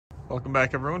Welcome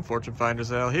back, everyone. Fortune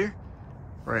Finders Al here.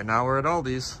 Right now we're at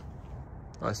Aldi's.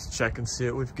 Let's check and see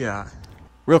what we've got.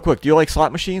 Real quick, do you like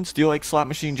slot machines? Do you like slot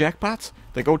machine jackpots?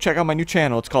 Then go check out my new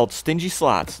channel. It's called Stingy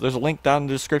Slots. There's a link down in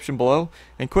the description below.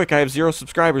 And quick, I have 0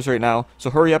 subscribers right now, so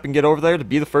hurry up and get over there to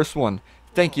be the first one.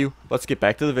 Thank you. Let's get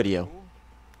back to the video.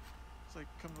 It's like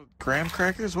comes with graham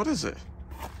crackers. What is it?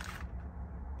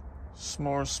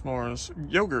 S'mores.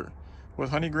 Yogurt with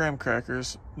honey graham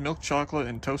crackers, milk chocolate,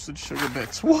 and toasted sugar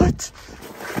bits. What?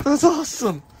 That's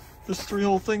awesome. There's 3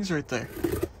 whole things right there.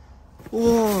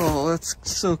 Whoa, that's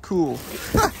so cool.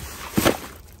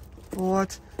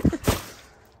 What?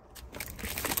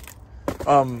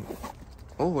 Oh,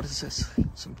 what is this?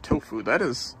 Some tofu. That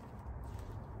is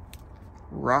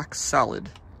rock solid.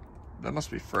 That must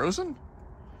be frozen?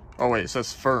 Oh wait, it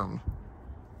says firm.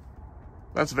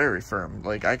 That's very firm.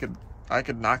 Like I could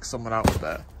knock someone out with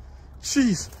that.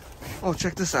 Jeez. Oh,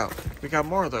 check this out. We got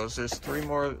more of those. There's 3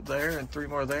 more there, and 3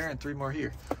 more there, and 3 more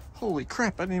here. Holy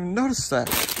crap, I didn't even notice that.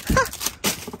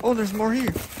 Oh, there's more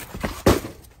here.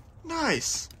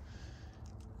 Nice.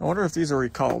 I wonder if these are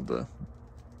recalled. They're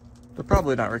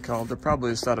probably not recalled. They're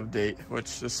probably just out of date,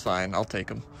 which is fine. I'll take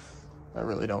them. I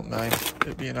really don't mind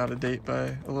it being out of date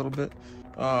by a little bit.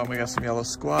 We got some yellow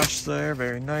squash there.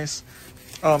 Very nice.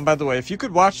 By the way, if you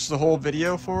could watch the whole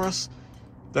video for us,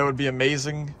 that would be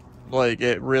amazing. Like,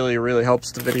 it really, really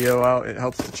helps the video out. It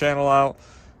helps the channel out.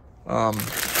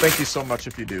 Thank you so much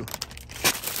if you do.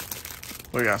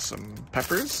 We got some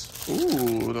peppers.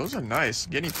 Ooh, those are nice.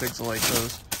 Guinea pigs will like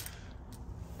those.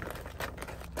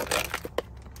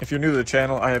 If you're new to the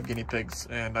channel, I have guinea pigs,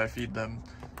 and I feed them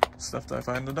stuff that I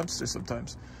find in the dumpster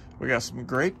sometimes. We got some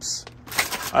grapes.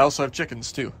 I also have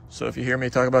chickens, too. So if you hear me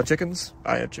talk about chickens,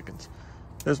 I have chickens.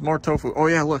 There's more tofu. Oh,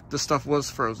 yeah, look, this stuff was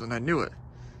frozen. I knew it.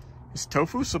 Is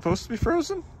tofu supposed to be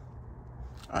frozen?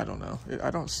 I don't know. I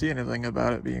don't see anything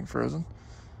about it being frozen.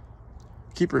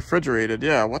 Keep refrigerated.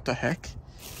 Yeah, what the heck?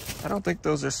 I don't think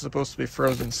those are supposed to be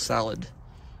frozen solid.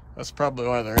 That's probably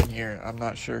why they're in here. I'm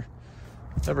not sure.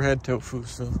 Never had tofu,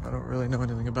 so I don't really know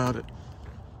anything about it.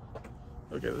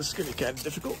 Okay, this is going to be kind of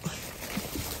difficult.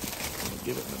 I'm going to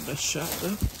give it my best shot,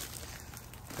 though.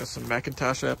 Got some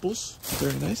Macintosh apples.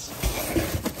 Very nice.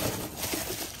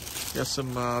 Got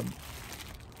some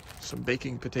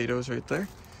baking potatoes right there.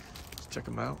 Let's check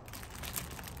them out.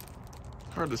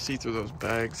 Hard to see through those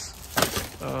bags.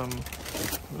 I'm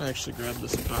gonna actually grab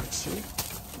this box here.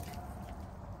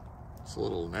 It's a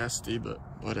little nasty, but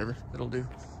whatever, it'll do.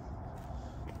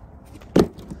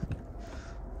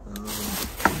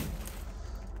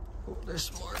 Oh, there's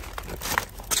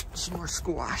some more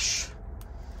squash.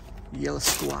 Yellow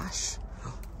squash.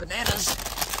 Bananas.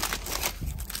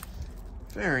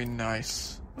 Very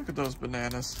nice. Look at those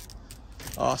bananas.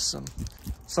 Awesome.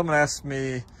 Someone asked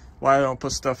me why I don't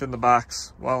put stuff in the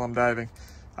box while I'm diving.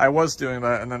 I was doing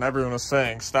that, and then everyone was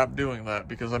saying, stop doing that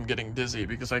because I'm getting dizzy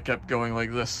because I kept going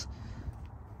like this.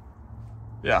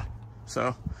 Yeah,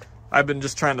 so I've been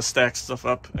just trying to stack stuff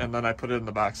up, and then I put it in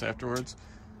the box afterwards.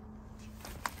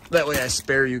 That way I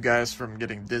spare you guys from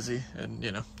getting dizzy, and,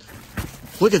 you know.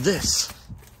 Look at this.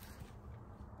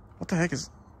 What the heck is...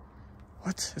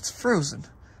 What? It's frozen.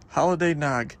 Holiday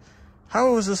Nog.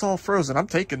 How is this all frozen? I'm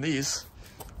taking these.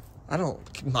 I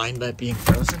don't mind that being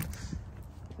frozen.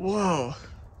 Whoa.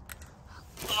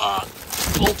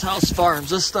 Bolthouse Farms.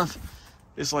 This stuff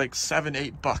is like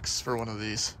 $7-8 for one of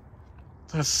these.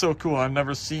 That's so cool. I've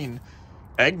never seen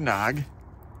eggnog.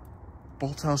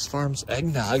 Bolthouse Farms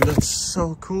eggnog. That's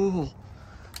so cool.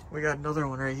 We got another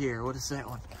one right here. What is that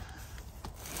one?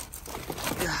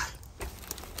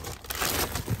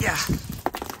 Yeah.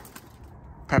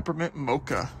 Peppermint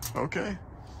mocha. Okay.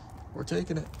 We're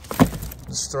taking it.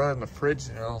 Just throw it in the fridge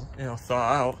and it'll,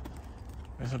 thaw out.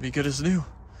 It'll be good as new.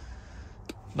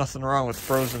 Nothing wrong with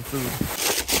frozen food.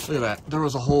 Look at that. There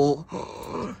was a whole...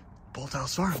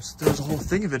 Bolthouse Farms. There was a whole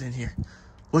thing of it in here.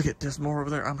 Look at, there's more over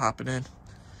there. I'm hopping in.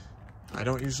 I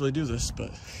don't usually do this,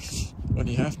 but when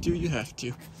you have to, you have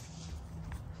to.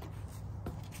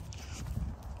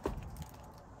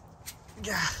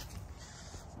 Yeah.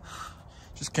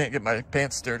 Just can't get my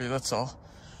pants dirty, that's all.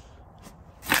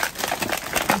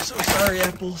 I'm so sorry,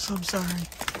 apples. I'm sorry.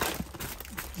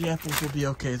 The apples will be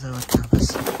okay, though, I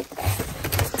promise.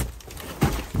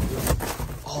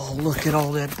 Oh, look at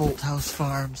all that Bolthouse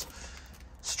Farms.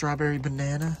 Strawberry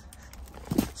banana.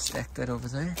 Stack that over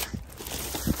there.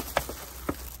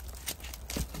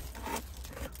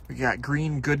 We got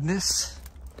green goodness.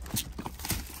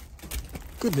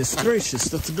 Goodness gracious,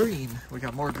 that's green. We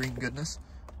got more green goodness.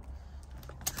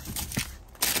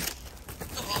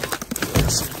 Oh,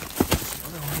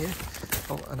 another one here.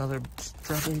 Oh, another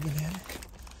strawberry banana.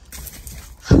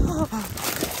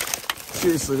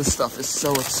 Seriously, this stuff is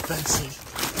so expensive.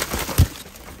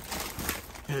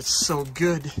 And it's so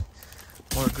good.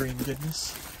 More green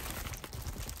goodness.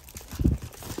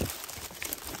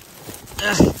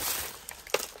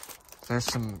 There's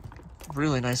some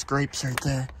really nice grapes right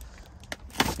there.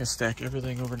 I'm gonna stack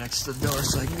everything over next to the door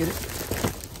so I can get it.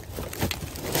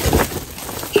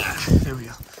 There we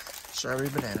go. Strawberry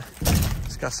banana.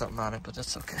 It's got something on it, but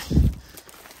that's okay.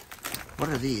 What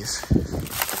are these?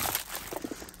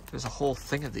 There's a whole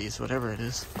thing of these, whatever it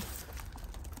is.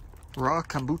 Raw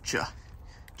kombucha.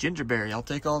 Gingerberry, I'll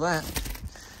take all that.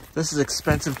 This is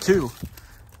expensive too.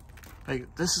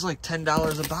 Like, this is like $10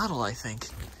 a bottle, I think.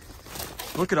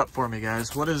 Look it up for me,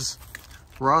 guys. What is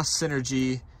raw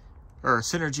Synergy, or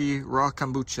Synergy raw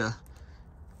kombucha?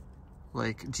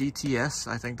 Like GTS,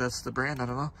 I think that's the brand, I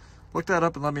don't know. Look that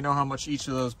up and let me know how much each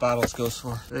of those bottles goes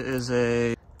for. It is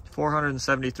a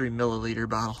 473 milliliter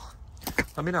bottle.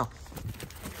 Let me know.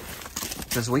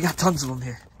 Because we got tons of them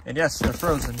here. And yes, they're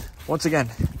frozen. Once again,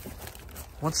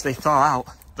 once they thaw out,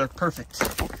 they're perfect.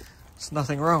 There's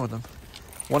nothing wrong with them.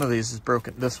 One of these is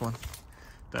broken. This one.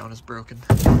 That one is broken.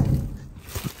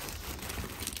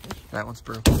 That one's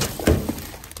broken.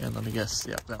 And let me guess.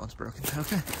 Yep, that one's broken.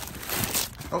 Okay.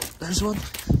 Oh, there's one.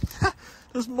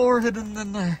 There's more hidden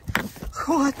in there.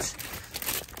 What?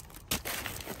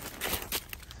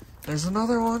 There's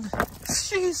another one.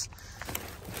 Jeez.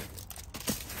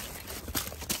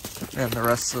 And the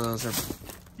rest of those are,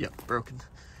 yep, broken.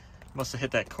 Must have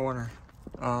hit that corner.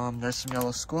 There's some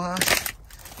yellow squash.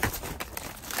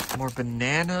 More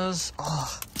bananas.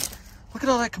 Oh, look at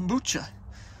all that kombucha.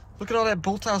 Look at all that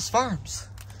Bolthouse Farms.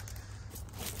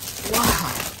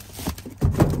 Wow.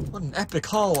 What an epic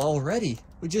haul already.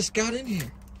 We just got in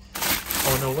here.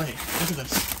 Oh, no way. Look at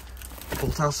this.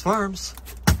 Bolthouse Farms.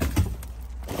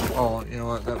 Oh, you know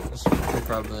what? That was, they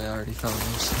probably already found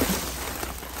those.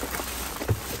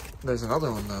 There's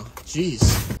another one, though.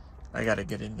 Jeez. I gotta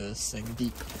get into this thing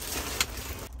deep.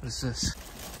 What is this?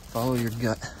 Follow your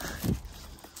gut.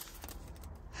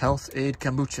 Health Aid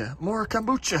Kombucha. More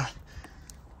kombucha.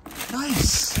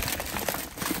 Nice.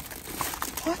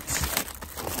 What?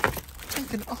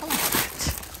 Taking all of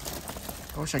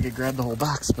it. I wish I could grab the whole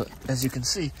box, but as you can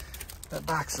see, that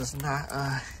box is not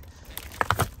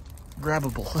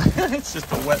grabbable. It's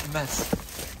just a wet mess.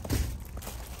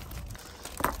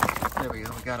 There we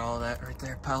go. We got all that right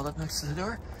there piled up next to the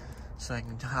door, so I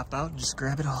can hop out and just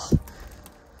grab it all.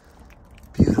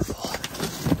 Beautiful.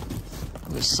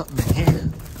 There's something in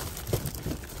here.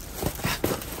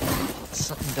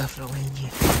 Something definitely in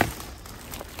here.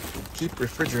 Keep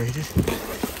refrigerated.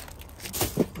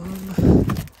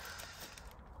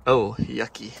 Oh,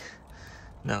 yucky.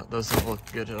 No, those don't look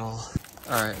good at all.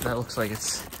 Alright, that looks like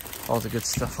it's all the good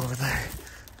stuff over there.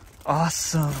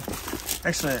 Awesome.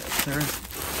 Actually, there's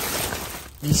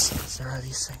these things. There are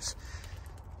these things.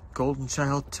 Golden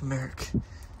Child Turmeric.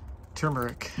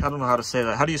 Turmeric. I don't know how to say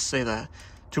that. How do you say that?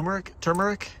 Turmeric?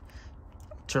 Turmeric?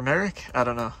 Turmeric? I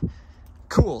don't know.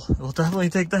 Cool. We'll definitely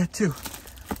take that too.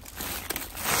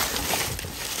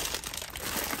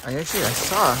 I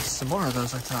saw some more of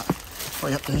those, I thought. Oh,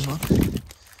 yep, there's one.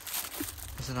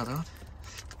 There's another one.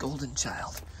 Golden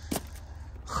Child.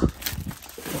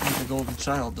 The Golden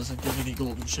Child doesn't give any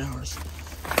golden showers.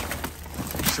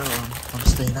 So I'm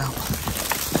staying out.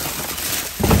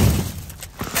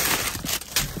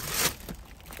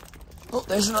 Oh,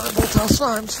 there's another Bolthouse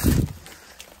Farms.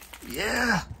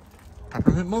 Yeah.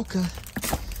 Peppermint mocha.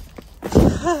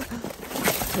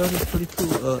 That is pretty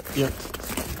cool. Yep.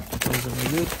 Those are no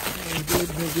good. No good,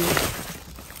 no good.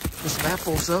 There's some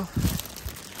apples though.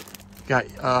 Got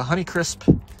Honey Crisp.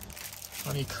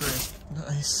 Honey Crisp.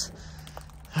 Nice.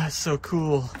 That's so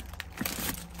cool.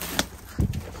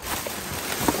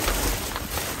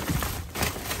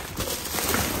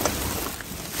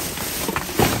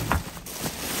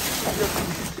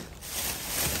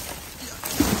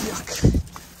 Yuck.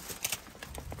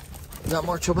 Got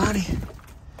more Chobani.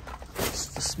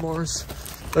 The s'mores.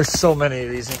 There's so many of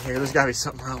these in here. There's gotta be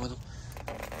something wrong with them.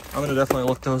 I'm gonna definitely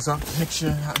look those up to make sure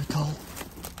they're not recalled.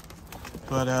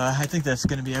 But I think that's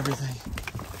gonna be everything.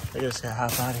 I just gotta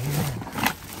hop out of here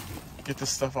and get this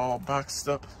stuff all boxed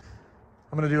up.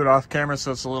 I'm gonna do it off camera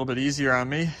so it's a little bit easier on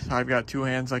me. I've got two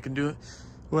hands I can do it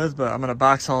with, but I'm gonna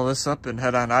box all this up and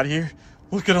head on out of here.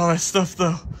 Look at all that stuff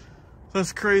though.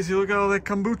 That's crazy. Look at all that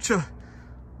kombucha.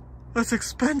 That's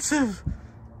expensive.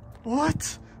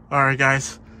 What? All right,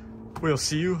 guys. We'll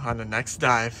see you on the next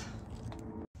dive.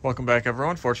 Welcome back,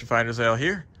 everyone. Fortune Finders Ale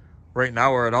here. Right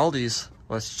now we're at Aldi's.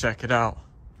 Let's check it out.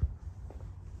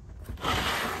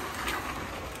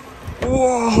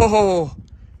 Whoa!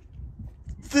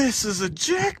 This is a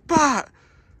jackpot.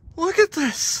 Look at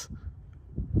this.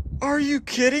 Are you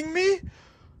kidding me?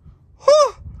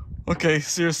 Whew. Okay,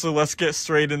 seriously, let's get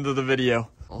straight into the video.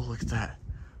 Oh, look at that.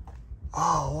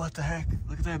 Oh, what the heck?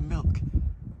 Look at that milk.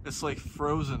 It's like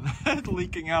frozen,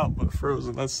 leaking out, but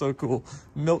frozen. That's so cool.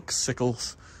 Milk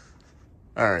sickles.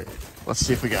 All right, let's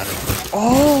see if we got it.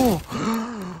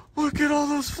 Oh, look at all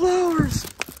those flowers.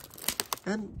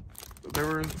 And there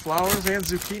were flowers and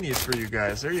zucchinis for you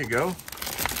guys. There you go.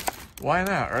 Why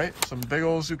not, right? Some big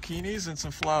old zucchinis and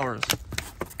some flowers.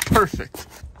 Perfect.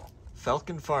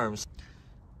 Falcon Farms.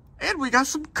 And we got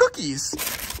some cookies.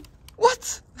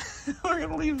 What? We're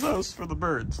gonna leave those for the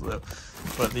birds though.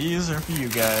 But these are for you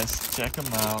guys. Check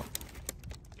them out.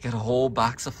 Got a whole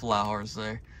box of flowers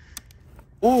there.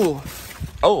 Ooh.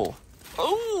 Oh.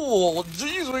 Oh,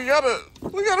 geez, we got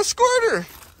a squirter.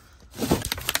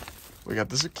 We got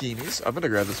the zucchinis. I'm gonna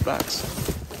grab this box.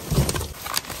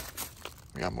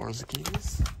 We got more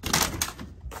zucchinis.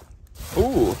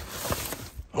 Ooh.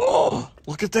 Oh,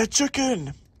 look at that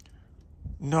chicken.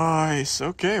 Nice.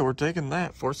 Okay, we're taking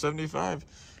that. $4.75.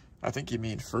 I think you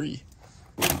mean free.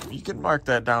 You can mark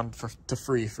that down to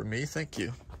free for me. Thank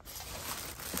you.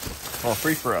 Oh,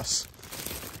 free for us.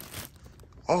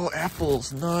 Oh,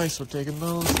 apples. Nice. We're taking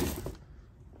those.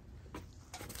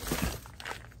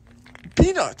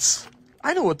 Peanuts.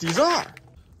 I know what these are.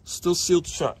 Still sealed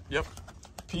shut. Yep.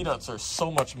 Peanuts are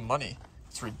so much money.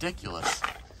 It's ridiculous.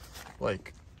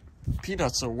 Like,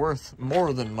 peanuts are worth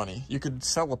more than money. You could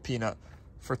sell a peanut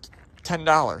for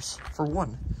 $10 for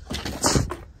one.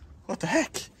 What the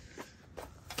heck?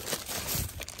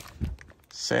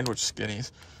 Sandwich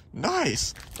skinnies.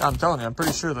 Nice. I'm telling you, I'm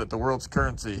pretty sure that the world's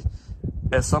currency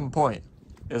at some point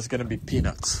is going to be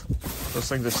peanuts. Those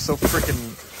things are so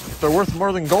freaking... They're worth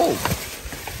more than gold.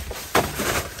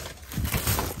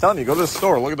 I'm telling you, go to the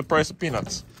store. Look at the price of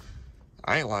peanuts.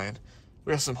 I ain't lying.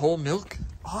 We have some whole milk.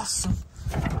 Awesome.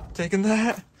 Taking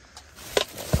that.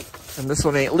 And this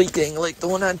one ain't leaking like the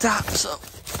one on top, so...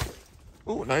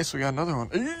 Oh, nice. We got another one.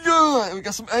 Yeah, we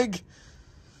got some egg.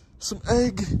 Some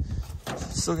egg.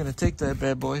 Still gonna take that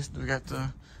bad boy. We got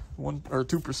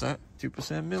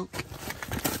 2% milk.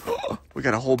 We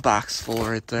got a whole box full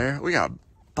right there. We got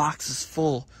boxes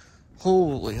full.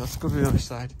 Holy, let's go to the other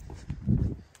side.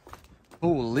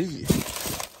 Holy.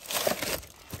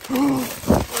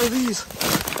 What are these?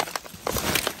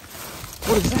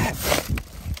 What is that?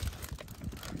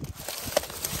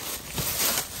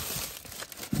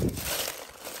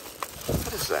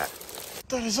 What is that?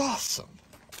 That is awesome.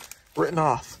 Written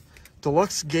off.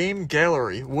 Deluxe Game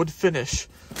Gallery, wood finish.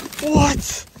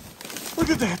 What? Look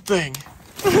at that thing.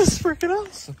 That is freaking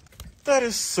awesome. That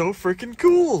is so freaking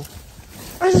cool.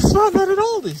 I just found that at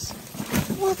Aldi's.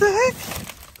 What the heck?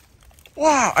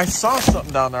 Wow, I saw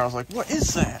something down there. I was like, what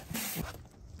is that?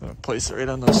 I'm gonna place it right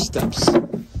on those steps.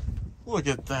 Look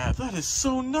at that. That is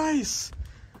so nice.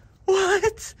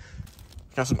 What?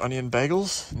 Got some onion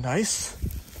bagels. Nice.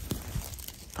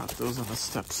 Pop those on the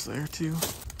steps there too.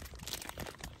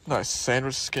 Nice.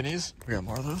 Sandwich skinnies. We got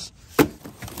more of those.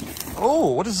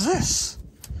 Oh, what is this?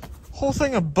 Whole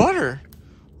thing of butter.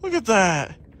 Look at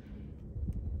that.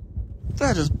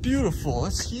 That is beautiful.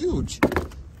 That's huge.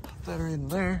 Pop that right in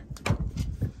there.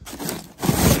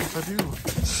 If I do.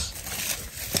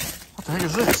 What the heck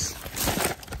is this?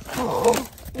 Oh,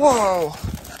 whoa.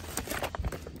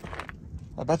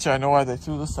 I bet you I know why they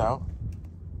threw this out.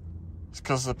 It's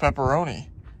because of the pepperoni.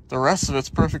 The rest of it's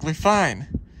perfectly fine.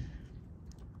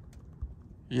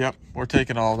 Yep, we're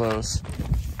taking all those.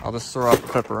 I'll just throw out the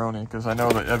pepperoni because I know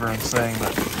that everyone's saying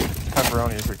that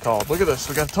pepperoni is recalled. Look at this,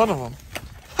 we got a ton of them.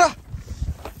 Ha!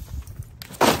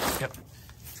 Yep,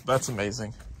 that's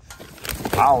amazing.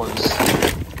 Olives.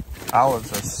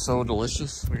 Olives are so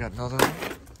delicious. We got another one.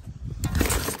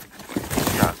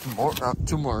 We got more,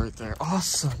 two more right there.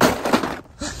 Awesome.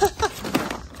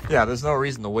 Yeah, there's no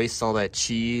reason to waste all that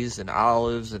cheese and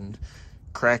olives and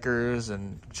crackers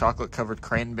and chocolate covered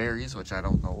cranberries, which I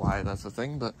don't know why that's a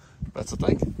thing, but that's a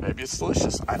thing. Maybe it's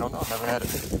delicious. I don't know. Never had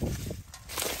it.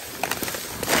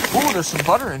 Ooh, there's some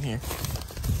butter in here.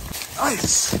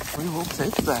 Nice. We will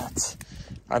take that.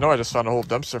 I know I just found a whole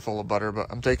dumpster full of butter, but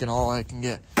I'm taking all I can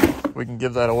get. We can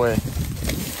give that away.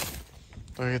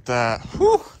 Look at that.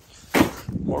 Whew.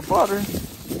 More butter.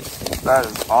 That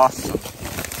is awesome.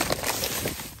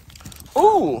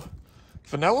 Ooh,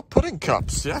 vanilla pudding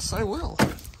cups. Yes, I will.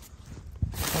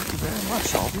 Thank you very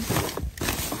much, Aldi.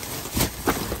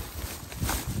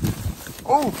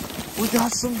 Oh, we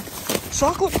got some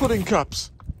chocolate pudding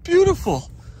cups.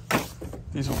 Beautiful.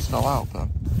 These won't smell out, but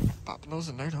I'm popping those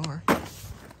in there, don't worry.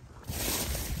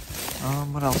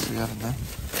 What else we got in there?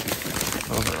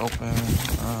 Those are open.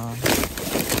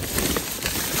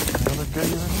 Another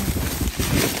goodie in here?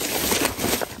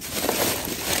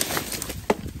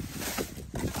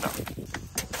 No.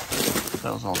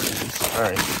 That was all the goodies.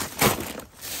 Alright.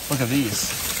 Look at these.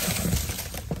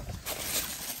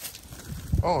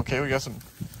 Oh, okay, we got some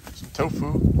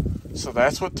tofu. So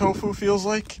that's what tofu feels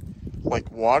like?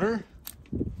 Like water?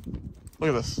 Look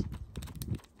at this.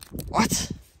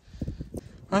 What?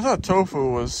 I thought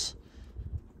tofu was...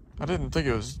 I didn't think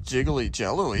it was jiggly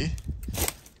jello-y.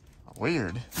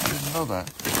 Weird. I didn't know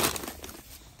that.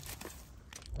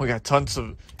 We got tons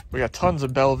of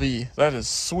Belvie. That is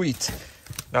sweet.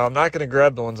 Now I'm not gonna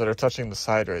grab the ones that are touching the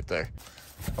side right there.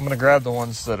 I'm gonna grab the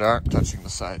ones that aren't touching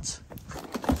the sides.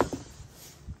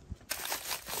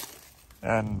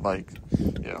 And like,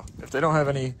 you know, if they don't have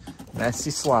any nasty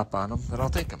slop on them, then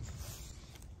I'll take them.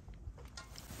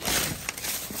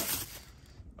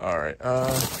 All right,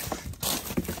 I'm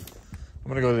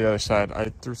gonna go to the other side.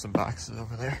 I threw some boxes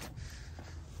over there.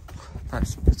 Probably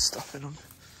some good stuff in them.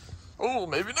 Oh,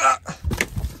 maybe not.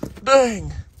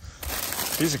 Dang.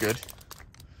 These are good.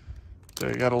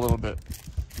 They got a little bit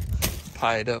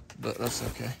pied up, but that's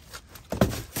okay.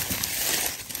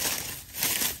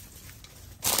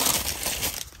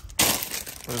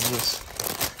 What is this?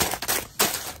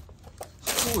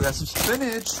 Oh, we got some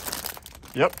spinach.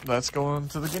 Yep, that's going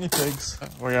to the guinea pigs.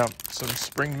 We got some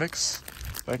spring mix.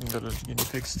 That can go to the guinea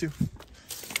pigs too.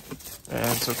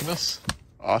 And so can this.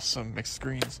 Awesome mixed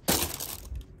greens.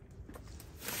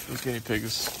 Those guinea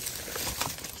pigs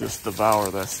just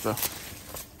devour that stuff.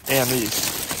 And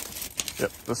these.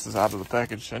 Yep, this is out of the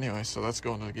package anyway, so that's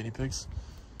going to the guinea pigs.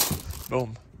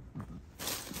 Boom.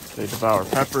 They devour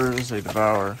peppers, they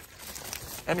devour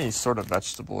any sort of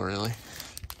vegetable, really.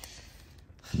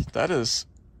 That is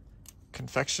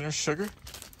confectioner's sugar.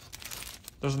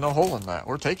 There's no hole in that.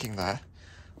 We're taking that.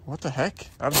 What the heck?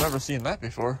 I've never seen that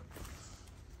before.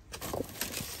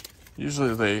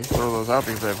 Usually they throw those out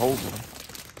because they have holes in them.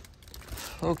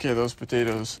 Okay, those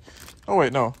potatoes. Oh,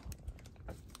 wait, no.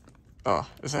 Oh,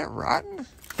 is that rotten?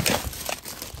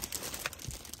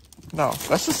 No,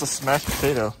 that's just a smashed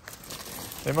potato.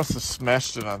 They must have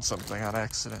smashed it on something on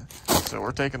accident. So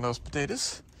we're taking those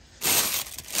potatoes.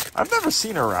 I've never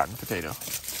seen a rotten potato.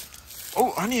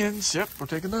 Oh, onions. Yep, we're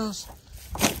taking those.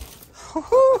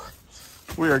 Woohoo!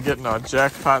 We are getting a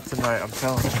jackpot tonight, I'm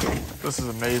telling you. This is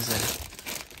amazing.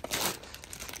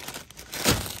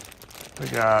 We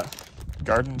got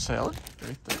garden salad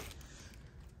right there.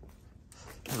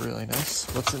 Really nice.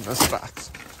 What's in this box?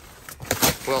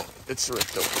 Well, it's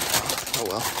ripped open now. Oh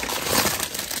well.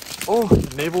 Oh,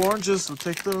 navel oranges. We'll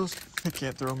take those. I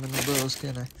can't throw them into those,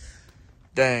 can I?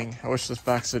 Dang, I wish this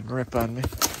box didn't rip on me.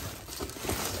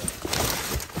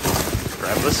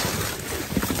 Grab this.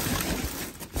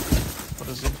 What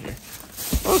is in here?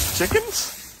 Those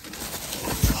chickens?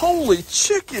 Holy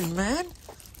chicken, man!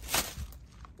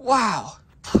 Wow.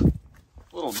 A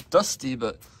little dusty,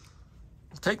 but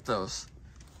I'll take those.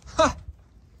 Ha!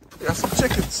 We got some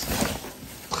chickens.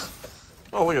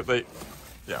 Oh, look at that.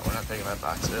 Yeah, we're not taking that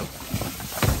box, ew.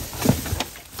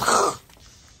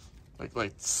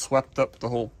 Like swept up the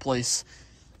whole place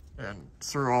and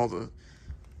threw all the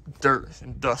dirt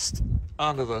and dust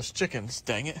onto those chickens,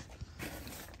 dang it.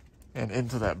 And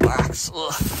into that box.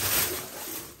 Ugh.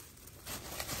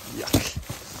 Yuck.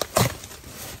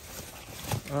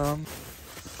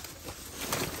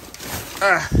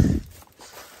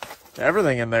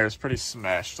 Everything in there is pretty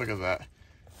smashed. Look at that.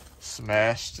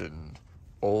 Smashed and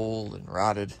old and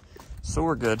rotted. So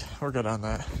we're good. We're good on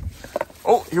that.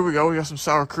 Oh, here we go. We got some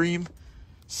sour cream.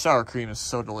 Sour cream is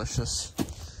so delicious.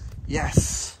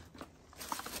 Yes.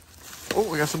 Oh,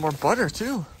 we got some more butter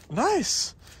too.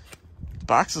 Nice. The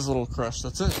box is a little crushed.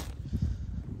 That's it.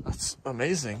 That's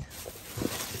amazing.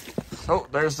 Oh,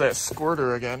 there's that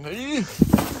squirter again. Eee.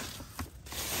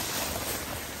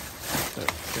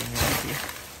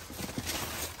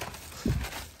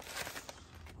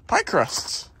 Pie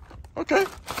crusts. Okay.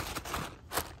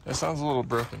 That sounds a little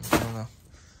broken. I don't know.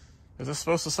 Is this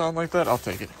supposed to sound like that? I'll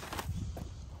take it.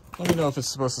 Let me know if it's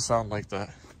supposed to sound like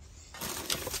that.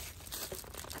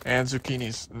 And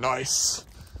zucchinis. Nice.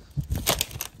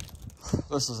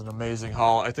 This is an amazing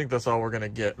haul. I think that's all we're going to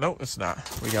get. Nope, it's not.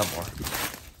 We got more.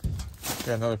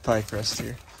 Got another pie crust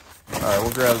here. Alright,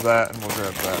 we'll grab that and we'll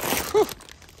grab that. Whew.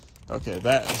 Okay,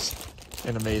 that is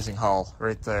an amazing haul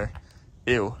right there.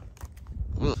 Ew.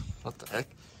 Ugh, what the heck?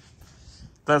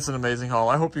 That's an amazing haul.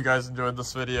 I hope you guys enjoyed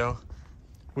this video.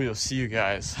 We will see you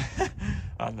guys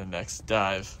on the next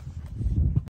dive.